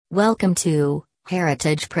Welcome to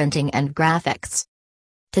Heritage Printing and Graphics.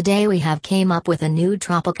 Today we have came up with a new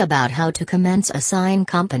topic about how to commence a sign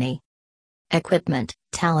company. Equipment,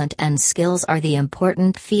 talent and skills are the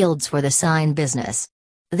important fields for the sign business.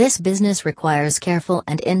 This business requires careful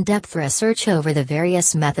and in-depth research over the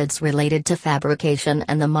various methods related to fabrication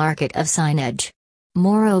and the market of signage.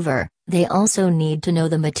 Moreover, they also need to know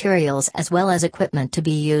the materials as well as equipment to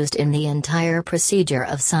be used in the entire procedure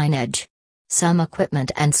of signage. Some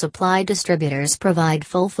equipment and supply distributors provide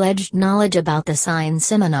full-fledged knowledge about the sign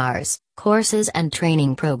seminars, courses and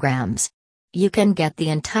training programs. You can get the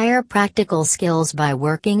entire practical skills by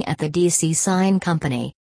working at the DC Sign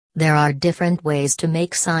Company. There are different ways to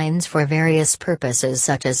make signs for various purposes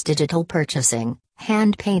such as digital purchasing,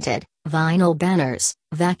 hand-painted, vinyl banners,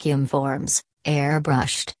 vacuum forms,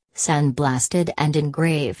 airbrushed, sandblasted and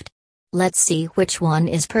engraved. Let's see which one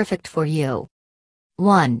is perfect for you.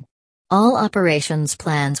 1. All operations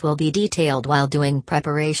plans will be detailed while doing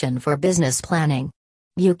preparation for business planning.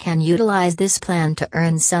 You can utilize this plan to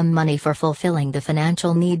earn some money for fulfilling the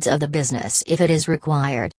financial needs of the business if it is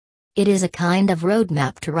required. It is a kind of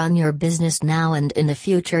roadmap to run your business now and in the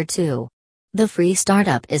future too. The free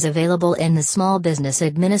startup is available in the Small Business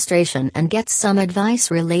Administration and gets some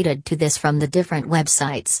advice related to this from the different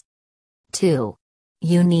websites. 2.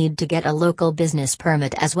 You need to get a local business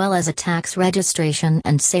permit as well as a tax registration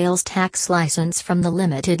and sales tax license from the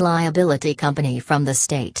limited liability company from the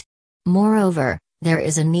state. Moreover, there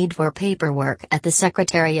is a need for paperwork at the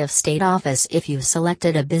Secretary of State office if you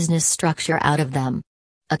selected a business structure out of them.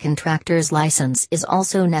 A contractor's license is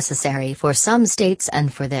also necessary for some states,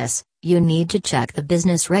 and for this, you need to check the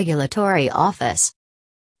Business Regulatory Office.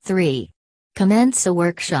 3. Commence a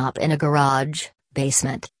workshop in a garage,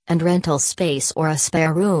 basement, and rental space or a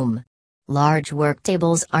spare room. Large work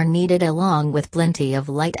tables are needed along with plenty of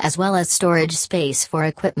light as well as storage space for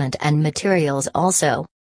equipment and materials also.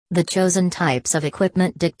 The chosen types of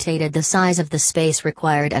equipment dictated the size of the space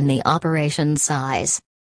required and the operation size.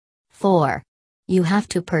 4. You have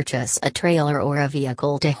to purchase a trailer or a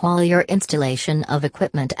vehicle to haul your installation of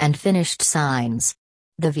equipment and finished signs.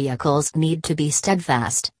 The vehicles need to be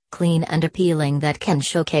steadfast, clean and appealing that can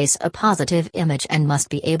showcase a positive image and must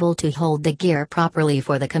be able to hold the gear properly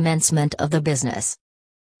for the commencement of the business.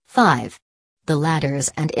 5. The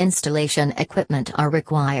ladders and installation equipment are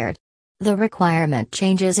required. The requirement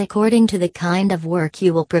changes according to the kind of work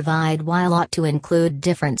you will provide, while ought to include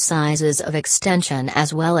different sizes of extension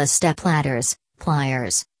as well as step ladders,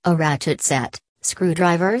 pliers, a ratchet set,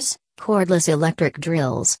 screwdrivers, cordless electric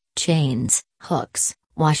drills, chains, hooks,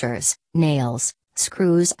 washers, nails,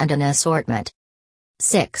 screws and an assortment.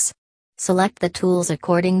 6. Select the tools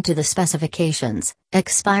according to the specifications,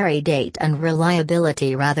 expiry date and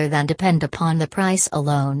reliability rather than depend upon the price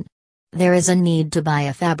alone. There is a need to buy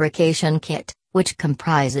a fabrication kit, which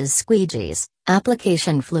comprises squeegees,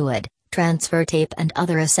 application fluid, transfer tape and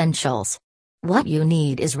other essentials. What you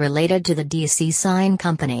need is related to the DC Sign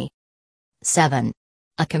Company. 7.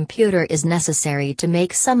 A computer is necessary to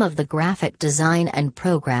make some of the graphic design and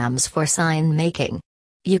programs for sign making.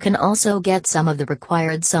 You can also get some of the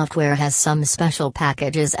required software, has some special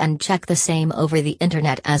packages, and check the same over the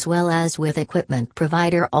internet as well as with equipment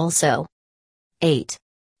provider also. 8.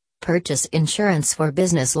 Purchase insurance for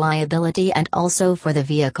business liability and also for the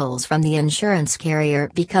vehicles from the insurance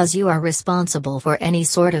carrier, because you are responsible for any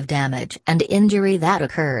sort of damage and injury that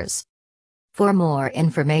occurs. For more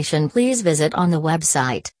information, please visit on the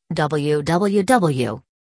website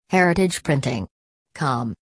www.heritageprinting.com.